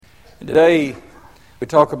Today, we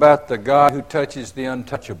talk about the God who touches the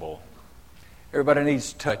untouchable. Everybody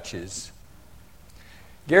needs touches.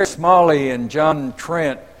 Gary Smalley and John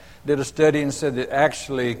Trent did a study and said that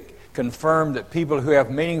actually confirmed that people who have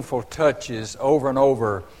meaningful touches over and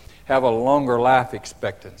over have a longer life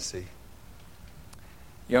expectancy.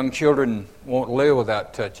 Young children won't live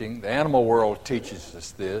without touching. The animal world teaches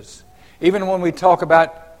us this. Even when we talk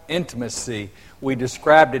about intimacy, we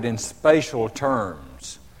described it in spatial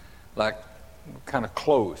terms, like kind of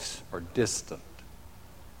close or distant.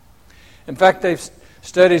 In fact,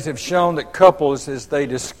 studies have shown that couples, as they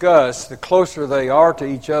discuss, the closer they are to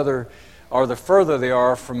each other or the further they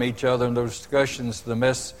are from each other in those discussions, the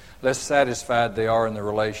less satisfied they are in the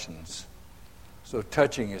relations. So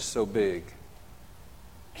touching is so big.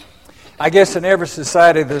 I guess in every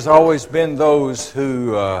society there's always been those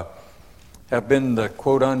who have been the,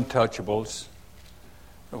 quote, untouchables,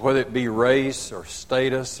 whether it be race or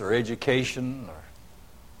status or education or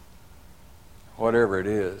whatever it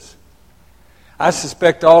is. I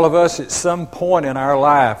suspect all of us at some point in our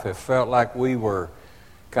life have felt like we were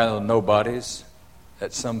kind of nobodies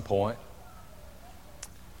at some point,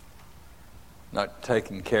 not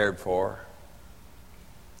taken care for.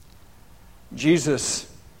 Jesus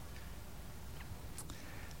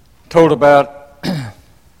told about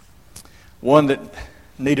one that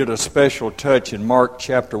needed a special touch in Mark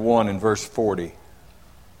chapter 1 and verse 40.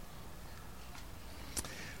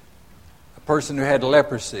 A person who had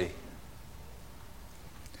leprosy.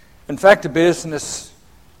 In fact, if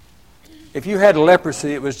you had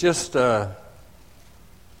leprosy, it was just a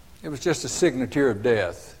signature of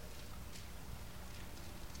death.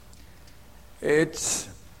 It's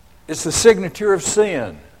the signature of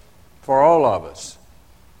sin for all of us.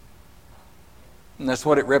 And that's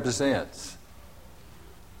what it represents.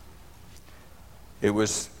 It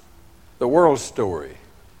was the world's story,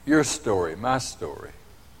 your story, my story.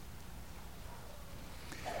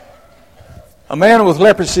 A man with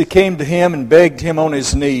leprosy came to him and begged him on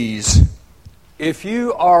his knees, "If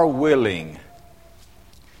you are willing,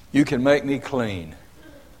 you can make me clean."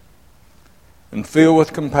 And filled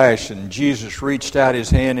with compassion, Jesus reached out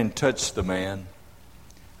his hand and touched the man.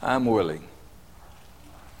 "I'm willing,"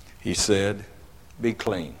 he said, "be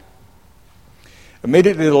clean."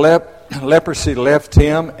 Immediately the leprosy left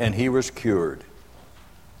him and he was cured.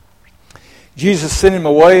 Jesus sent him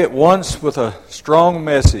away at once with a strong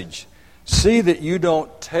message. "See that you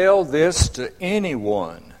don't tell this to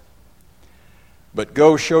anyone, but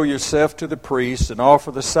go show yourself to the priest and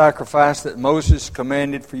offer the sacrifice that Moses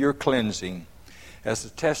commanded for your cleansing as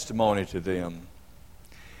a testimony to them."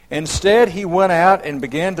 Instead, he went out and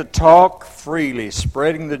began to talk freely,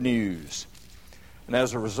 spreading the news. And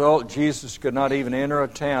as a result, Jesus could not even enter a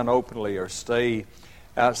town openly or stay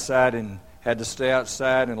outside and had to stay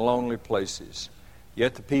outside in lonely places.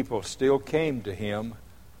 Yet the people still came to him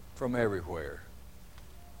from everywhere.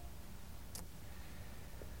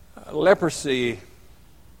 Leprosy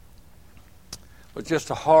was just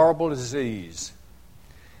a horrible disease.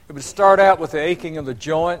 It would start out with the aching of the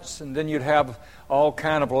joints, and then you'd have all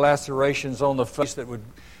kind of lacerations on the face that would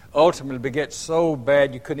ultimately get so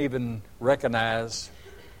bad you couldn't even recognize.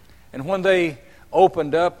 And when they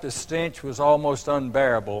opened up, the stench was almost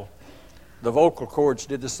unbearable. The vocal cords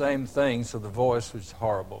did the same thing, so the voice was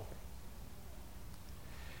horrible.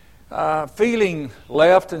 Feeling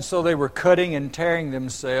left, and so they were cutting and tearing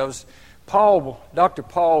themselves. Dr.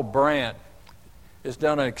 Paul Brandt has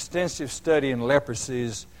done an extensive study in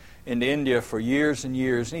leprosies in India for years and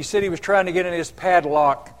years. And he said he was trying to get in his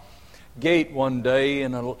padlock gate one day,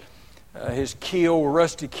 and his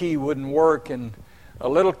rusty key wouldn't work, and a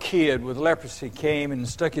little kid with leprosy came and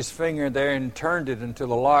stuck his finger in there and turned it until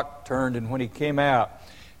the lock turned, and when he came out,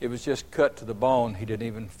 it was just cut to the bone. He didn't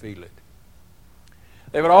even feel it.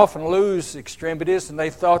 They would often lose extremities, and they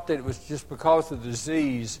thought that it was just because of the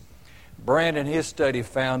disease. Brand in his study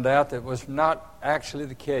found out that was not actually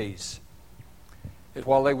the case. That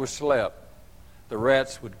while they were slept, the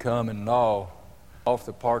rats would come and gnaw off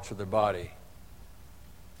the parts of their body,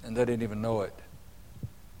 and they didn't even know it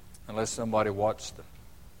unless somebody watched them.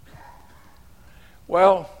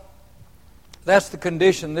 Well, that's the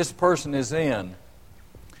condition this person is in.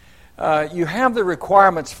 You have the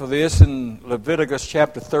requirements for this in Leviticus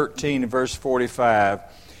chapter 13 and verse 45.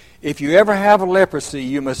 "If you ever have a leprosy,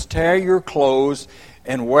 you must tear your clothes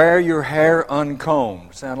and wear your hair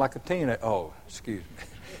uncombed." Sound like a teenager? Oh, excuse me.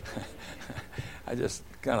 I just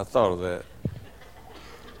kind of thought of that.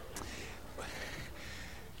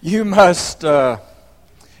 You must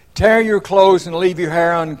tear your clothes and leave your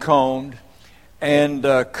hair uncombed, and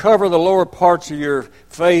cover the lower parts of your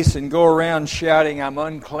face and go around shouting, I'm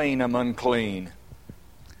unclean, I'm unclean.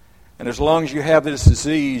 And as long as you have this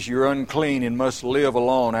disease, you're unclean and must live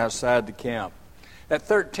alone outside the camp. That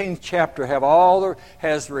 13th chapter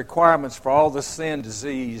has the requirements for all the sin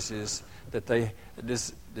diseases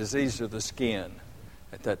disease of the skin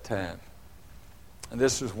at that time. And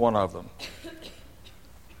this is one of them.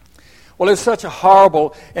 Well, it's such a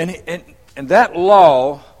horrible, and that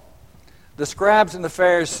law, the scribes and the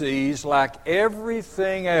Pharisees, like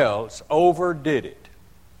everything else, overdid it.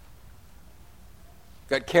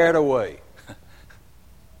 Got carried away.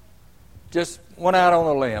 Just went out on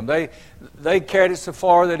a limb. They carried it so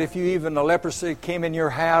far that if the leprosy came in your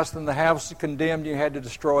house, then the house was condemned, you had to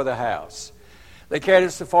destroy the house. They carried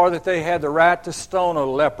it so far that they had the right to stone a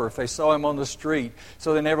leper if they saw him on the street,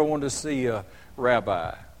 so they never wanted to see a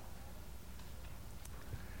rabbi.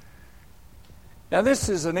 Now this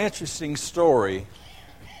is an interesting story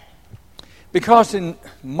because in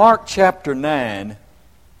Mark chapter 9,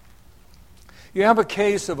 you have a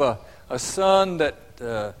case of a son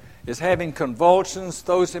that is having convulsions,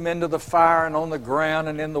 throws him into the fire and on the ground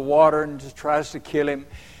and in the water and just tries to kill him.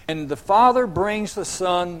 And the father brings the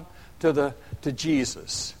son to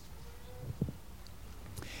Jesus.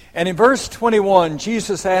 And in verse 21,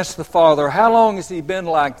 Jesus asked the father, how long has he been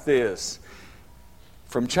like this?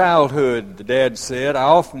 From childhood, the dad said.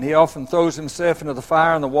 He often throws himself into the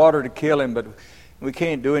fire and the water to kill him, but we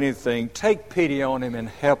can't do anything. Take pity on him and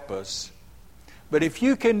help us. But if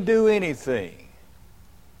you can do anything,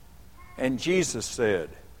 and Jesus said,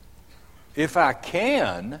 if I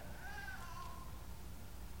can,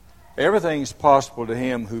 everything's possible to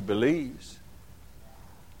him who believes.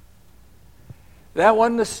 That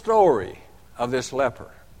wasn't the story of this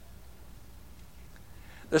leper.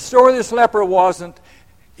 The story of this leper wasn't,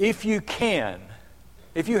 if you can,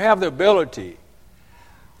 if you have the ability.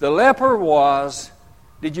 The leper was,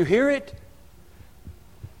 did you hear it?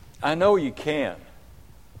 I know you can.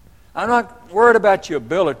 I'm not worried about your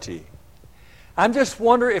ability. I'm just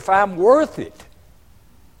wondering if I'm worth it.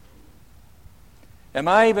 Am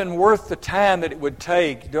I even worth the time that it would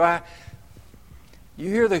take? You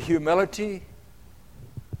hear the humility?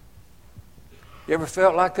 You ever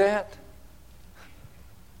felt like that?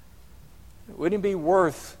 Wouldn't it be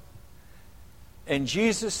worth? And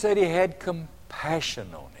Jesus said he had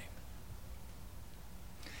compassion on him.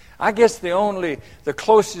 I guess the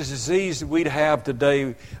closest disease that we'd have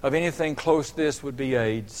today of anything close to this would be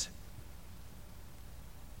AIDS.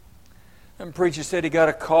 And the preacher said he got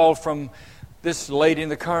a call from this lady in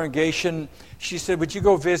the congregation. She said, would you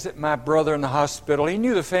go visit my brother in the hospital? He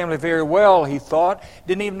knew the family very well, he thought.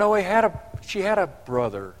 Didn't even know she had a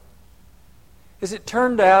brother. As it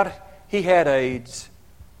turned out, he had AIDS.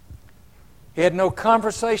 He had no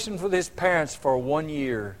conversations with his parents for 1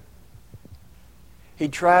 year. He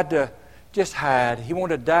tried to just hide. He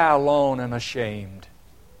wanted to die alone and ashamed.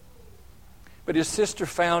 But his sister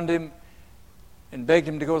found him and begged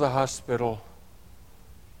him to go to the hospital.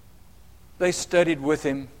 They studied with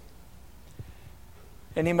him,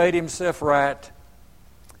 and he made himself right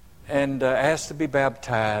and asked to be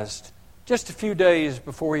baptized. Just a few days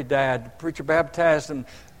before he died, the preacher baptized him.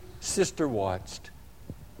 Sister watched.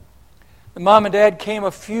 The mom and dad came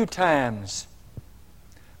a few times,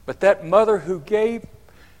 but that mother who gave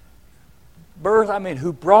birth,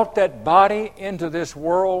 who brought that body into this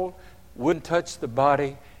world, wouldn't touch the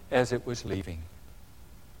body as it was leaving.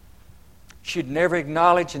 She'd never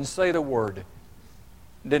acknowledge and say the word.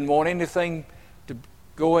 Didn't want anything to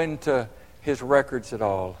go into his records at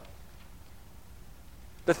all.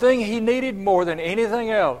 The thing he needed more than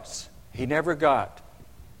anything else, he never got.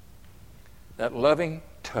 That loving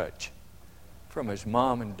touch from his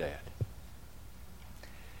mom and dad.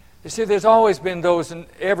 You see, there's always been those in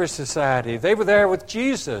every society. They were there with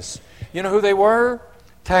Jesus. You know who they were?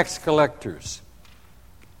 Tax collectors.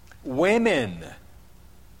 Women.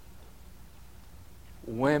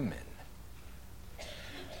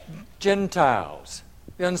 Gentiles.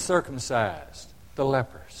 The uncircumcised. The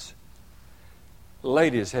lepers.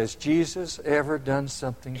 Ladies, has Jesus ever done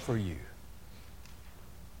something for you?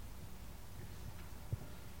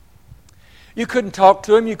 You couldn't talk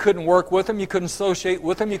to them, you couldn't work with them, you couldn't associate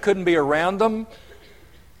with them, you couldn't be around them.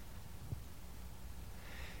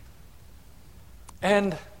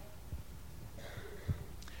 And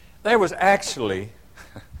there was actually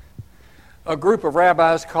a group of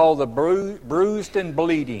rabbis called the Bruised and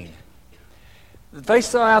Bleeding. If they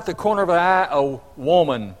saw out the corner of an eye a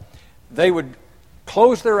woman, they would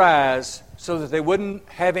close their eyes so that they wouldn't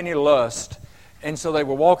have any lust. And so they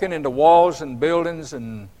were walking into walls and buildings,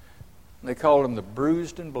 and they called them the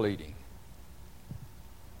Bruised and Bleeding.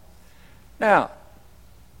 Now,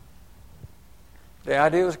 the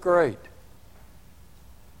idea is great.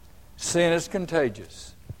 Sin is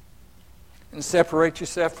contagious. And separate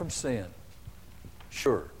yourself from sin.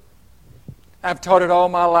 Sure. I've taught it all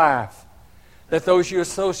my life that those you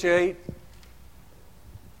associate,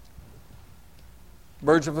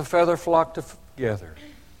 birds of a feather flock together.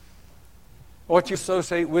 What you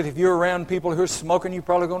associate with, if you're around people who are smoking, you're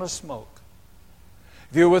probably going to smoke.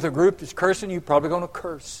 If you're with a group that's cursing, you're probably going to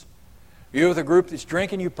curse. If you're with a group that's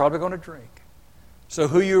drinking, you're probably going to drink. So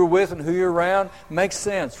who you're with and who you're around makes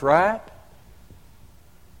sense, right?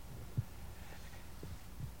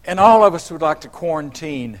 And all of us would like to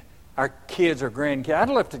quarantine our kids or grandkids. I'd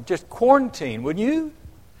love to just quarantine, wouldn't you?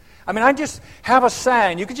 I mean, I just have a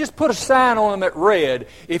sign. You could just put a sign on them that read,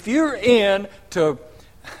 if you're into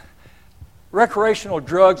recreational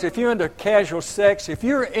drugs, if you're into casual sex, if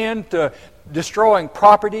you're into destroying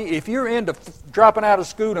property, if you're into dropping out of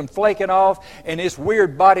school and flaking off and this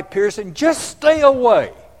weird body piercing, just stay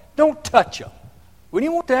away. Don't touch them. Wouldn't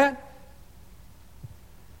you want that?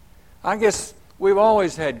 I guess we've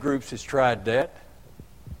always had groups that's tried that.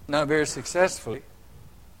 Not very successfully.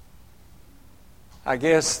 I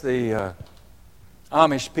guess the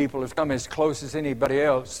Amish people have come as close as anybody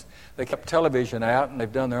else. They kept television out and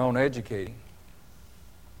they've done their own educating.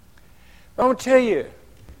 But I want to tell you,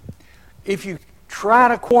 if you try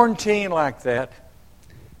to quarantine like that,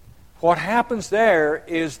 what happens there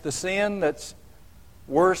is the sin that's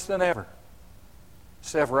worse than ever.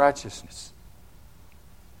 Self-righteousness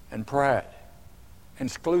and pride and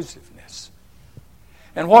exclusiveness.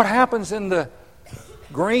 And what happens in the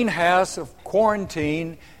greenhouse of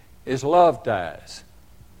quarantine is love dies,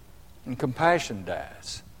 and compassion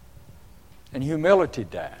dies, and humility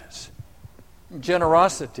dies, and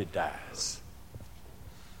generosity dies.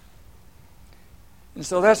 And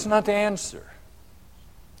so that's not the answer.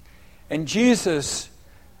 And Jesus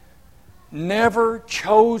never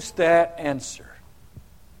chose that answer.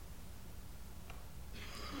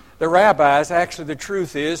 The rabbis, actually the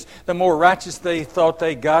truth is, the more righteous they thought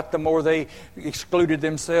they got, the more they excluded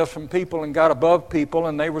themselves from people and got above people,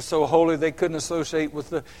 and they were so holy they couldn't associate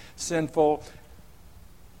with the sinful.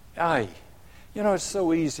 You know, it's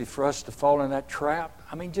so easy for us to fall in that trap.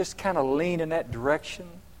 I mean, just kind of lean in that direction.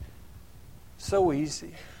 So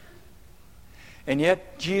easy. And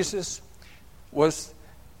yet Jesus was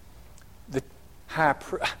the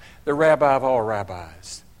rabbi of all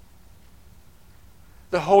rabbis.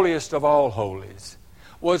 The holiest of all holies,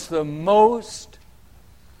 was the most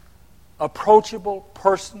approachable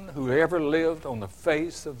person who ever lived on the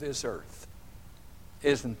face of this earth.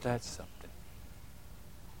 Isn't that something?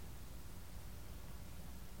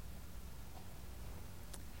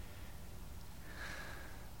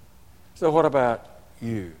 So what about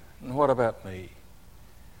you? And what about me?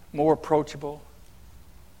 More approachable?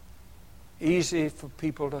 Easy for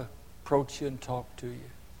people to approach you and talk to you?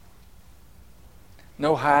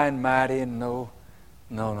 No high and mighty and no,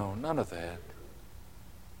 none of that.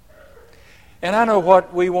 And I know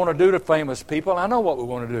what we want to do to famous people. I know what we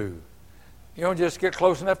want to do. You don't just get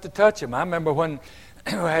close enough to touch them. I remember when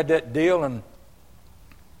I had that deal and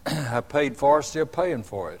I paid for it, still paying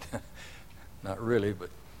for it. Not really, but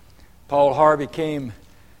Paul Harvey came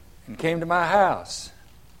to my house,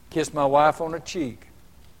 kissed my wife on the cheek.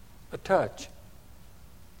 A touch.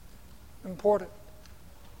 Important.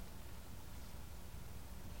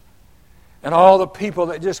 And all the people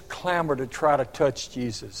that just clamor to try to touch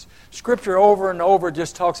Jesus. Scripture over and over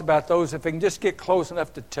just talks about those if they can just get close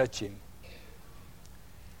enough to touch Him.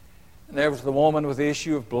 And there was the woman with the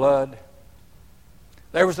issue of blood.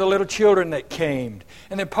 There was the little children that came.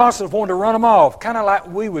 And the apostles wanted to run them off, kind of like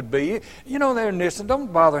we would be. You know, they're listening.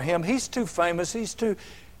 Don't bother him. He's too famous.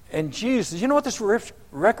 And Jesus, you know what this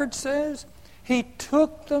record says? He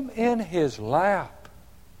took them in His lap.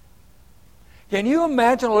 Can you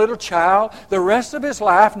imagine a little child the rest of his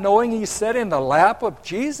life knowing he's sat in the lap of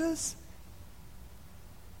Jesus?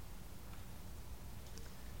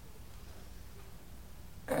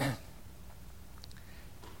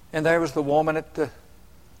 And there was the woman that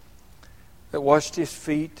washed His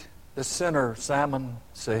feet, the sinner, Simon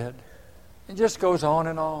said. It just goes on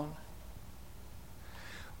and on.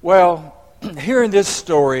 Well, here in this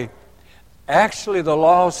story, actually the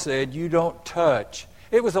law said you don't touch.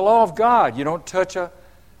 It was the law of God. You don't touch a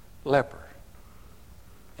leper.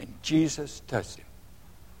 And Jesus touched him.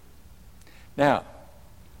 Now,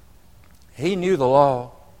 he knew the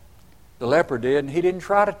law. The leper did, and he didn't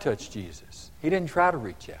try to touch Jesus. He didn't try to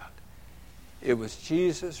reach out. It was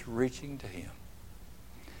Jesus reaching to him.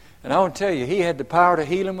 And I want to tell you, he had the power to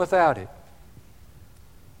heal him without it.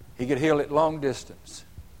 He could heal at long distance.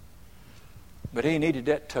 But he needed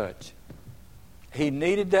that touch. He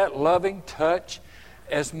needed that loving touch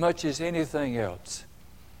as much as anything else.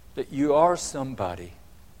 That you are somebody.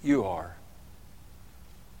 You are.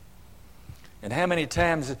 And how many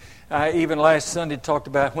times, I even last Sunday talked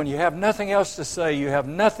about when you have nothing else to say, you have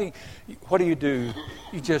nothing, what do?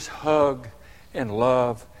 You just hug and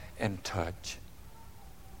love and touch.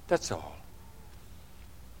 That's all.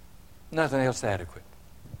 Nothing else adequate.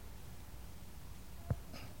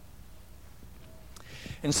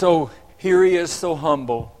 And so here he is, so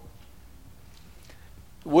humble.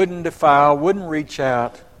 Wouldn't defile, wouldn't reach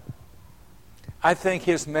out. I think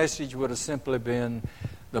his message would have simply been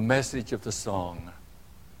the message of the song.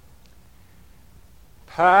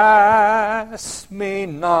 Pass me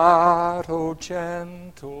not, O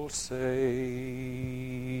gentle Savior.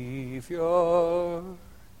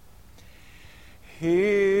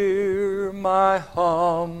 Hear my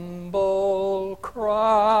humble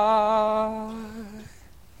cry.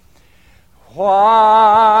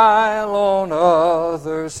 While on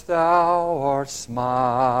others thou art smiling,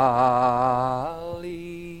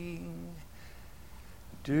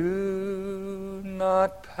 do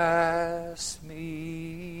not pass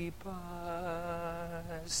me by.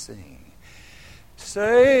 Sing.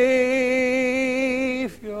 Savior,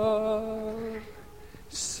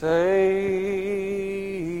 Savior,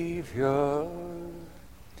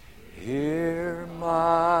 hear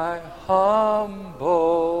my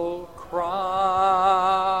humble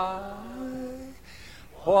cry,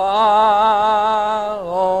 while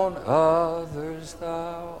on others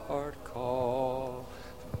thou art called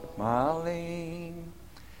smiling,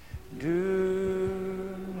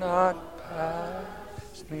 do not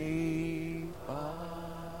pass me by.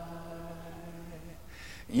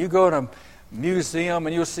 You go to a museum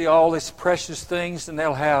and you'll see all these precious things, and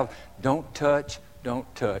they'll have don't touch,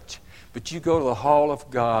 don't touch. But you go to the hall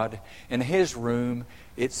of God, in His room,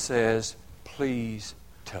 it says, please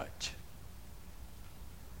touch.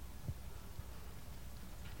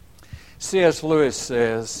 C.S. Lewis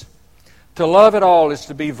says, to love at all is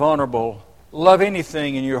to be vulnerable. Love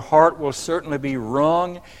anything and your heart will certainly be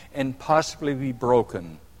wrung and possibly be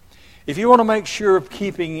broken. If you want to make sure of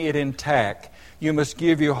keeping it intact, you must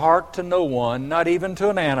give your heart to no one, not even to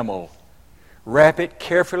an animal. Wrap it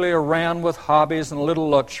carefully around with hobbies and little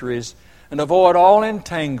luxuries, and avoid all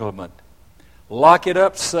entanglement. Lock it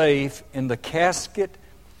up safe in the casket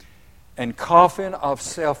and coffin of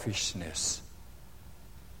selfishness.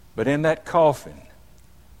 But in that coffin,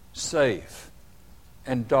 safe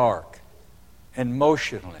and dark and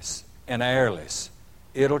motionless and airless,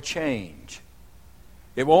 it'll change.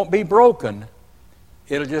 It won't be broken.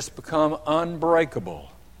 It'll just become unbreakable,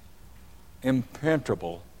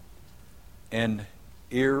 impenetrable, and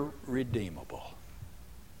irredeemable.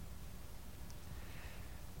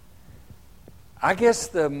 I guess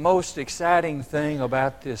the most exciting thing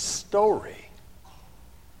about this story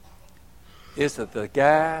is that the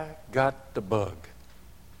guy got the bug.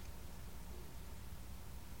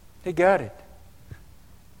 He got it.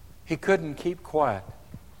 He couldn't keep quiet.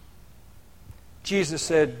 Jesus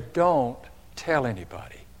said, don't tell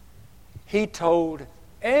anybody. He told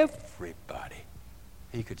everybody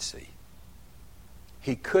he could see.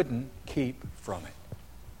 He couldn't keep from it.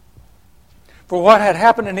 For what had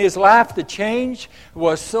happened in his life, the change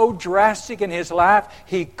was so drastic in his life,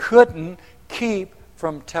 he couldn't keep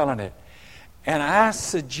from telling it. And I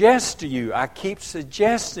suggest to you, I keep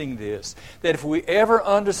suggesting this, that if we ever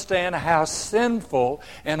understand how sinful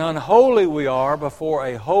and unholy we are before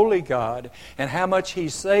a holy God, and how much He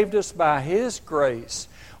saved us by His grace,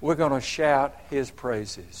 we're going to shout His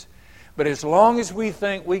praises. But as long as we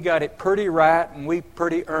think we got it pretty right and we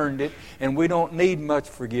pretty earned it and we don't need much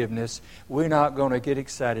forgiveness, we're not going to get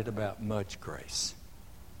excited about much grace.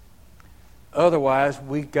 Otherwise,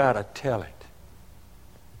 we got to tell it.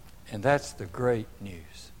 And that's the great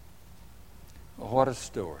news. What a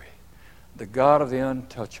story. The God of the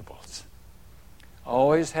untouchables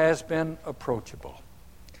always has been approachable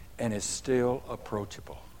and is still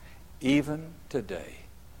approachable. Even today,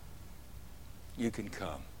 you can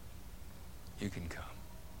come. You can come.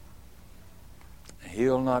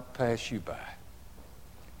 He'll not pass you by.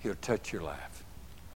 He'll touch your life.